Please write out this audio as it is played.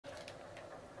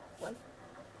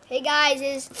Hey guys,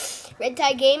 it's Red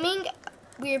Tie Gaming.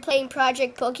 We are playing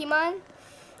Project Pokemon.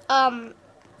 I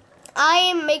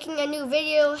am making a new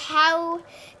video how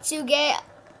to get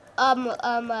some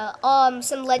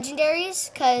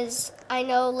legendaries, cause I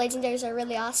know legendaries are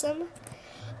really awesome.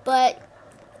 But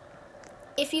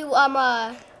if you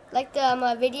like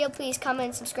the video, please comment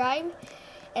and subscribe.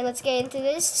 And let's get into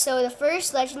this. So the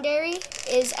first legendary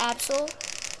is Absol.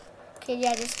 Okay,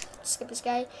 yeah, just skip this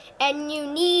guy. And you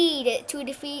need to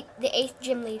defeat the 8th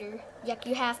gym leader. Yuck,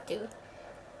 you have to.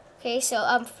 Okay,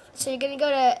 so you're gonna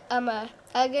go to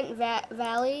Elegant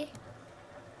Valley.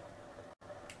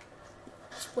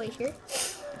 Just wait here.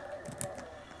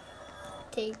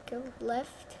 Take a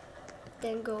left,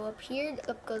 then go up here.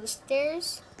 Go the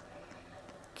stairs.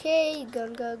 Okay,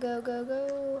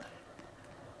 go.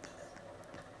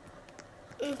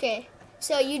 Okay.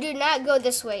 So you do not go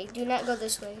this way. Do not go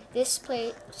this way. This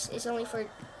place is only for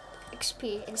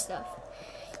XP and stuff.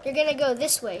 You're gonna go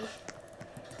this way.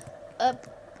 Up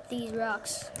these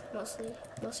rocks, mostly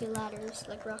ladders,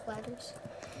 like rock ladders.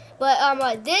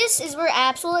 But this is where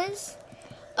Absol is.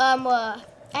 I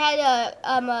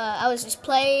was just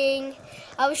playing.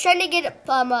 I was trying to get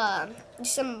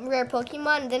some rare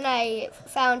Pokemon. Then I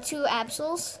found 2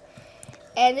 Absols,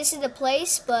 and this is the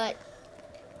place. But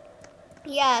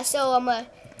yeah, so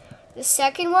the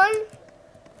second one,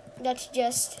 let's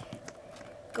just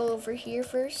go over here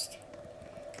first.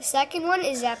 The second one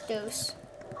is Zapdos.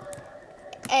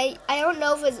 I don't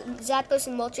know if it's Zapdos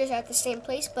and Moltres are at the same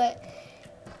place, but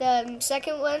the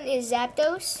second one is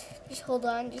Zapdos. Just hold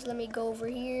on, just let me go over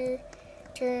here.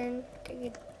 Turn. Okay,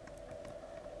 good.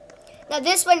 Now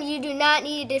this one you do not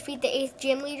need to defeat the 8th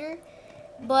gym leader,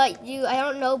 but I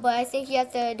don't know, but I think you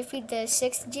have to defeat the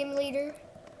 6th gym leader.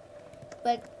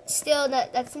 But still,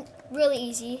 that's really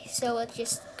easy. So let's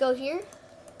just go here.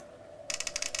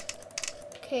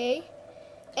 Okay.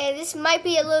 And this might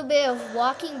be a little bit of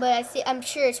walking, but I'm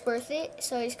sure it's worth it.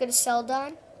 So he's gonna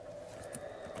Celadon.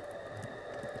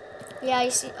 Yeah,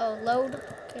 you see. Oh, load.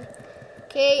 Okay.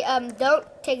 Okay. Don't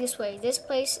take this way. This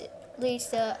place leads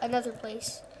to another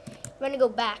place. I'm gonna go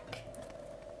back.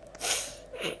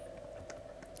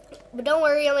 But don't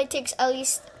worry. It only takes at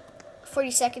least 40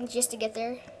 seconds just to get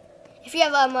there. If you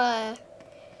have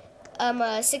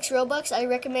 6 Robux, I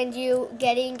recommend you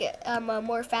getting a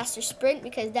more faster sprint,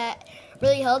 because that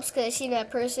really helps. Because I've seen a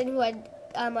person who had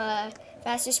a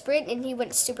faster sprint and he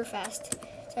went super fast.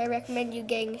 So I recommend you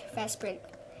getting fast sprint.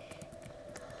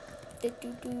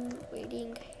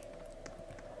 Waiting.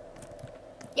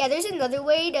 Yeah, there's another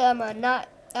way to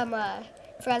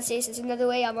forgot to say this. There's another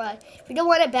way. If you don't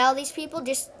want to battle these people,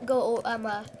 just go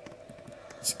around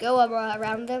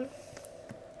them.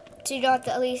 So you don't have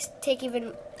to it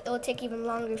will take even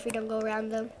longer if you don't go around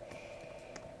them.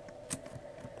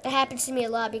 That happens to me a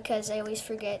lot because I always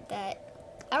forget that.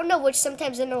 I don't know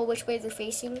sometimes I don't know which way they're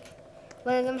facing.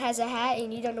 One of them has a hat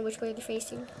and you don't know which way they're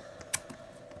facing.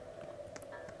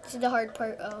 This is the hard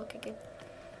part. Oh, okay, good.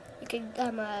 You could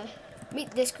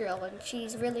meet this girl and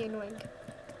she's really annoying.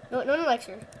 No one likes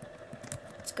her.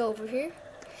 Let's go over here.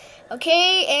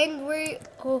 Okay, and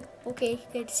okay,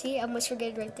 good. See, I almost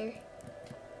forget right there.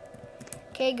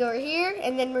 Okay, go over here,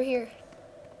 and then we're here.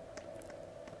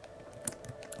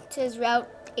 It says Route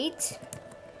 8,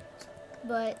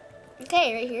 but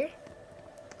okay, right here.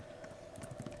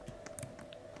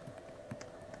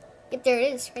 Yep, there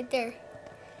it is, right there.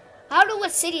 I don't know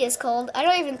what city it's called. I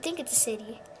don't even think it's a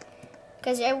city,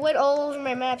 because I went all over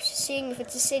my maps seeing if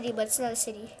it's a city, but it's not a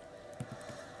city.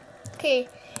 Okay,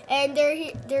 and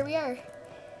there we are.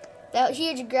 That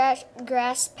huge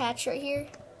grass patch right here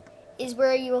is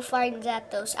where you will find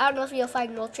Zapdos. I don't know if you'll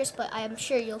find Moltres, but I am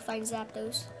sure you'll find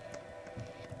Zapdos.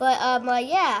 But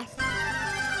yeah.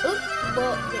 Oop.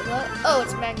 Wait, what? Oh,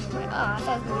 it's Magnemite. Oh, I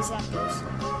thought it was Zapdos.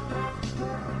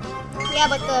 Yeah,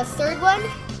 but the third one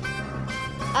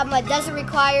doesn't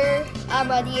require the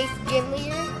 8th gym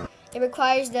leader. It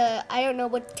requires I don't know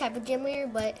what type of gym leader,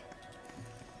 but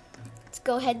let's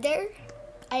go ahead there.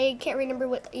 I can't remember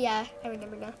what. Yeah, I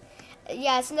remember now.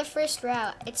 Yeah, it's in the first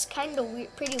route. It's kind of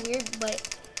pretty weird,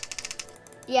 but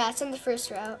yeah, it's in the first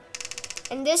route.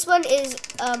 And this one is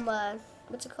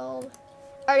what's it called?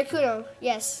 Articuno.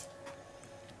 Yes.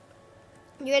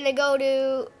 You're gonna go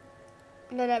to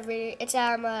not really. It's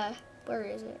where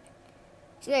is it?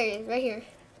 So there it is, right here.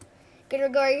 Gonna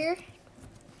go right here.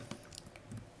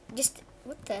 Just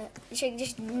you should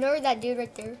just ignore that dude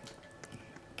right there.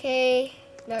 Okay.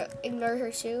 No, ignore her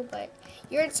too, but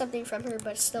you earned something from her,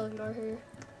 but still ignore her.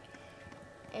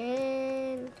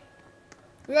 And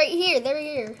right here, there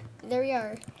we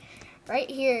are. Right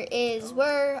here is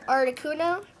where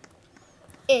Articuno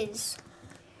is.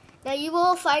 Now you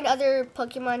will find other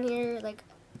Pokemon here, like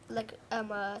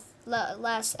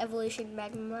last evolution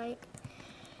Magnemite,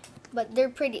 but they're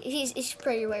pretty. He's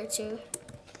pretty rare too.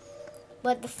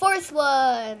 But the fourth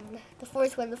one.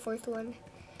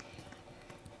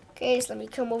 Okay, just let me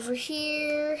come over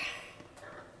here.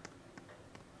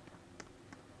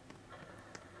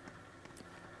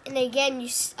 And again, you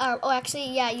actually,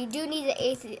 yeah, you do need the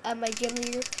 8th my gym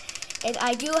leader, and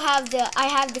I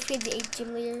have defeated the 8th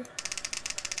gym leader.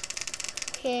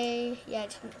 Okay, yeah,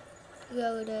 just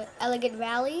go to Elegant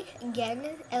Valley again.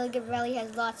 Elegant Valley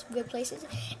has lots of good places,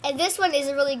 and this one is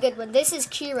a really good one. This is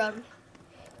Kyurem.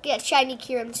 Get shiny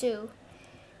Kyurem too.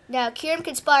 Now Kyurem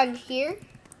can spawn here.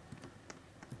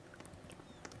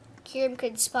 Kyurem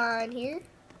could spawn here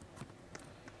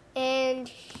and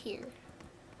here.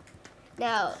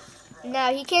 Now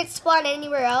he can't spawn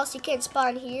anywhere else. He can't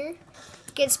spawn here.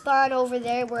 He can spawn over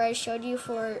there where I showed you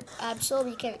for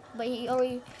Absol. But he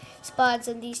only spawns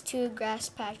in these 2 grass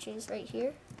patches right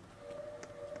here,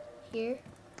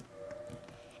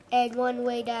 and one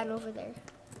way down over there.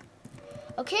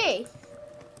 Okay,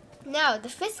 now the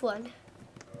 5th one.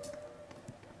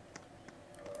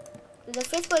 The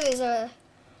 5th one is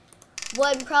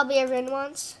one probably everyone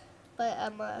wants, but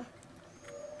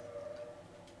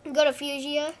go to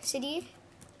Fuchsia City.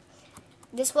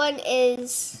 This one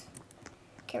is,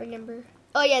 can't remember.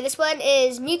 Oh yeah, this one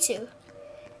is Mewtwo.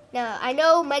 Now I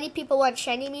know many people want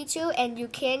shiny Mewtwo, and you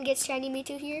can get shiny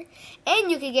Mewtwo here,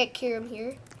 and you can get Kyurem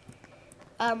here.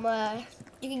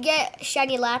 You can get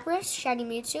shiny Lapras, shiny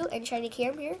Mewtwo, and shiny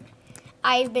Kyurem here.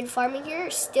 I've been farming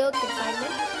here, still can find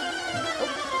them.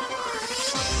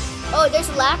 Oh, there's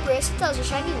a Lapras. That was a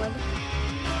shiny one.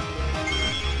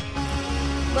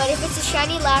 But if it's a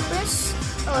shiny Lapras,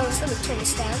 let me turn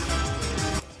this down.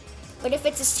 But if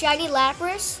it's a shiny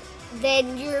Lapras,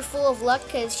 then you're full of luck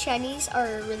because shinies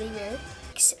are really rare,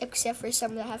 except for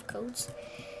some that have codes.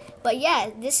 But yeah,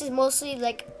 this is mostly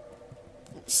like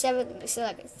 3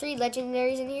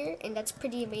 legendaries in here, and that's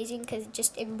pretty amazing because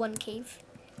just in one cave.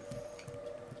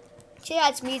 So yeah,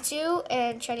 it's Mewtwo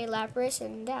and shiny Lapras,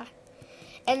 and yeah.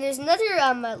 And there's another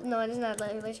no, it's not a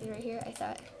legend right here. I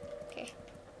thought. Okay.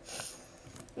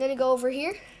 I'm gonna go over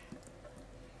here.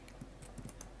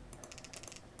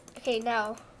 Okay,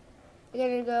 now we're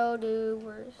gonna go to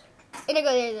I'm gonna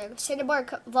go there. Cinnabar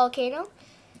Volcano.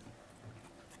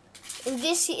 And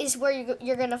this is where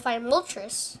you're gonna find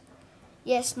Moltres.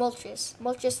 Yes, Moltres.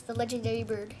 Moltres, the legendary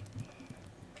bird.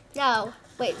 Now,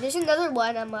 wait. There's another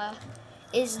one.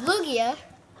 Is Lugia.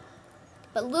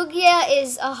 But Lugia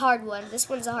is a hard one. This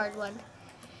one's a hard one.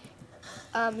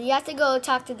 You have to go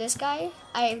talk to this guy.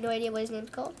 I have no idea what his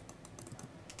name's called.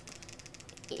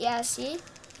 Yeah, see?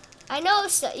 I know,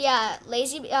 yeah,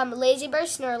 Lazy Bird,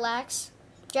 Snorlax.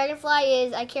 Dragonfly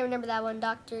is, I can't remember that one,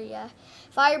 Doctor, yeah.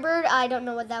 Firebird, I don't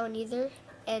know what that one either.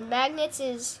 And Magnets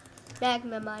is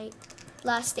Magnemite,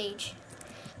 last stage.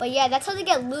 But yeah, that's how they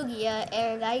get Lugia,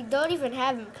 and I don't even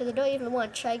have him because I don't even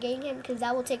want to try getting him because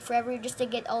that will take forever just to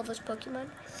get all those Pokemon.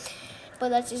 But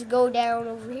let's just go down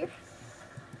over here.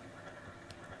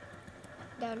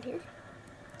 Down here.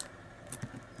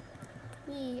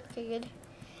 Okay, good.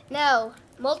 Now,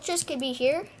 Moltres could be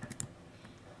here.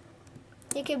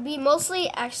 It could be mostly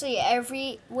actually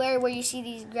everywhere where you see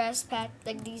these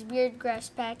like these weird grass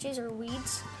patches or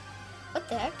weeds. What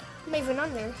the heck? I'm not even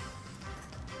on there.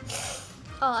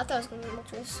 Oh, I thought it was going to be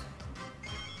Moltres.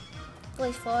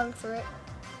 Really falling for it.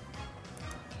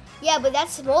 Yeah, but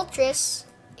that's Moltres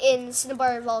in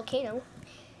Cinnabar Volcano.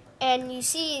 And you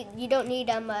see, you don't need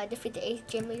defeat the 8th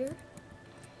gym leader.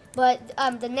 But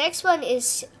the next one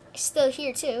is still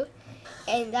here too.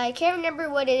 And I can't remember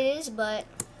what it is, but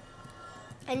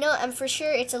I'm for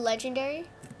sure it's a legendary.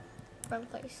 Wrong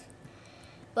place.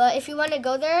 But if you want to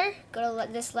go there, go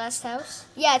to this last house.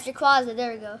 Yeah, it's Rayquaza.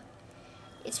 There we go.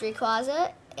 It's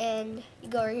Rayquaza, and you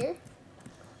go over here,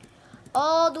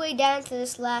 all the way down to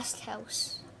this last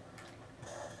house.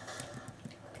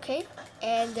 Okay,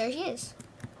 and there he is.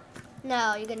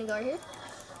 Now you're gonna go over here.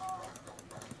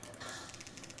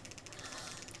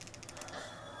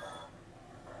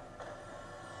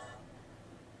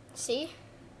 See?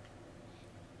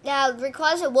 Now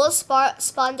Rayquaza will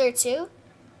spawn there too,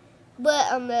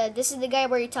 but this is the guy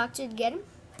where you talk to get him.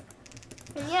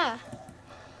 And yeah.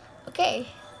 Okay,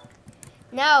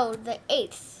 now the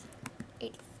 8th.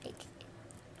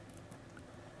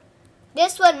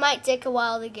 This one might take a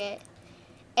while to get,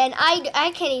 and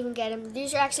I can't even get them.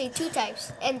 These are actually 2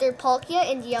 types, and they're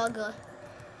Palkia and Dialga.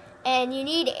 And you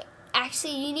need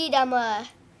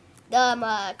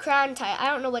the crown type.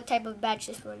 I don't know what type of badge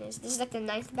this one is. This is like the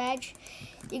 9th badge.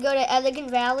 You go to Elegant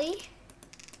Valley.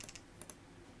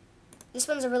 This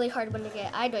one's a really hard one to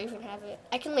get. I don't even have it.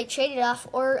 I can like trade it off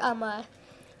or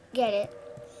get it.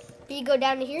 But you go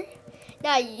down to here.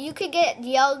 Now you could get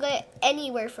Dialga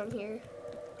anywhere from here,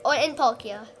 or in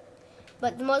Palkia.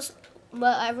 But what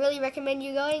I really recommend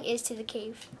you going is to the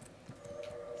cave.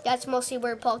 That's mostly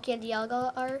where Palkia and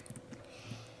Dialga are.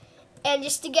 And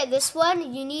just to get this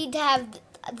one, you need to have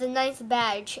the 9th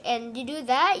badge. And to do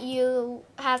that, you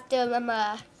have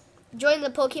to join the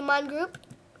Pokemon group,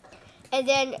 and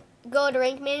then go to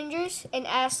rank managers and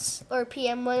ask or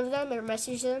PM one of them or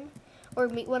message them or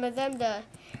meet one of them to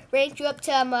rank you up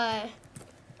to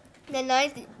the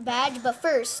 9th badge. But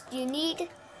first, you need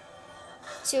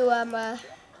to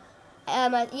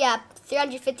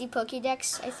 350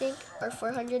 Pokédex, I think, or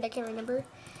 400, I can't remember.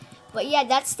 But yeah,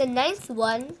 that's the 9th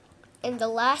one, and the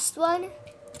last one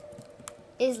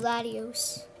is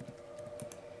Latios.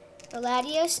 The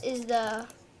Latios is the,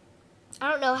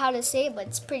 I don't know how to say it, but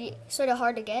it's pretty sort of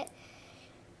hard to get.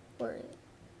 Or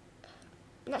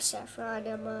not Saffron,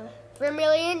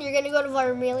 Vermilion. You're gonna go to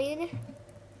Vermilion,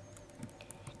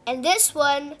 and this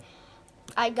one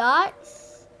I got,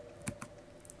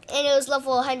 and it was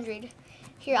level 100.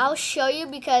 Here, I'll show you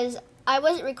because I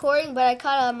wasn't recording, but I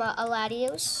caught a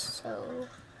Latios. So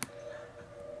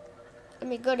let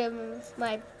me go to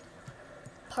my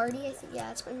party. I think,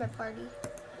 yeah, it's in my party.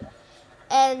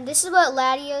 And this is what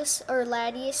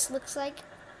Latios looks like.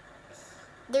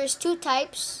 There's 2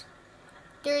 types.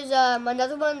 There's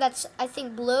another one that's, I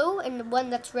think, blue, and the one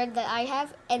that's red that I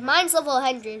have. And mine's level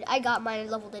 100. I got mine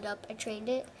and leveled it up. I trained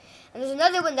it. And there's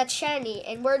another one that's shiny.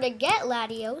 And where to get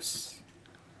Latios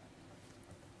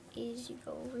is you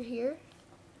go over here.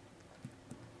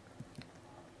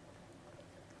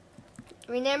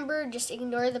 Remember, just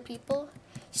ignore the people.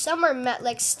 Some are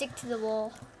like stick to the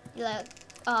wall. You're like,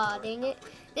 ah, dang it.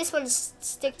 This one's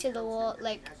stick to the wall.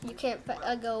 Like, you can't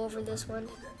go over this one.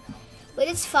 But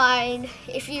it's fine.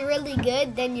 If you're really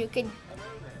good, then you could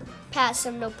pass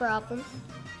him, no problem.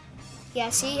 Yeah,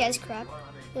 see, he has crap.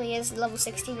 He has level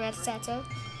 16 Rattata.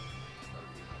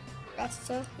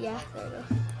 Yeah, there we go.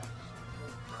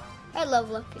 I love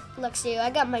Luxio. I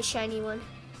got my shiny one.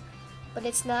 But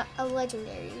it's not a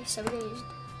legendary, so we're going to use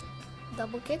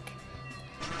double kick.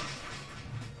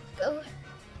 Go.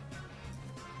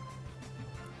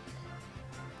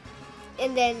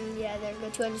 And then, yeah, there we go,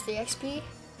 203 XP.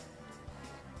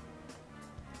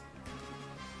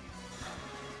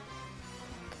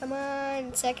 Come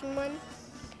on, second one.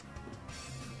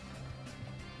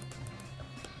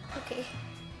 Okay.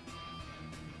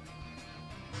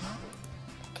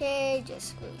 Okay,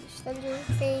 just go use thunder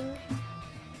thing.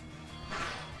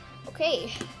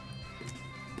 Okay.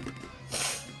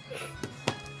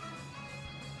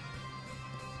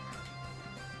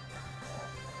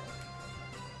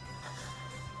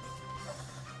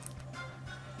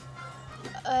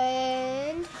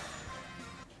 And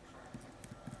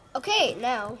okay,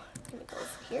 now I'm gonna go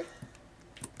over here.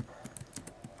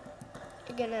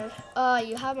 You're gonna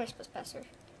you have my supposed passer.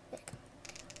 There you go.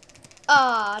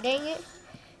 Ah, dang it.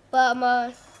 But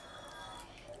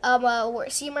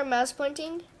see my mouse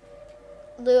pointing?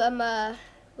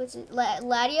 What's it?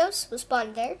 Latios will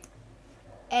spawn there,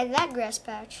 and that grass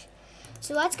patch.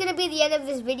 So that's gonna be the end of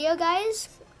this video, guys.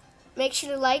 Make sure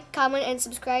to like, comment, and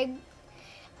subscribe.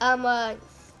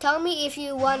 Tell me if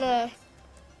you wanna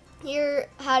hear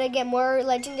how to get more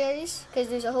legendaries, because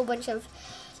there's a whole bunch of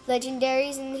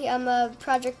legendaries in the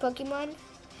Project Pokemon.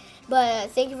 But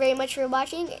thank you very much for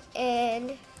watching,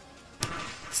 and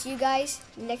see you guys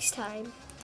next time.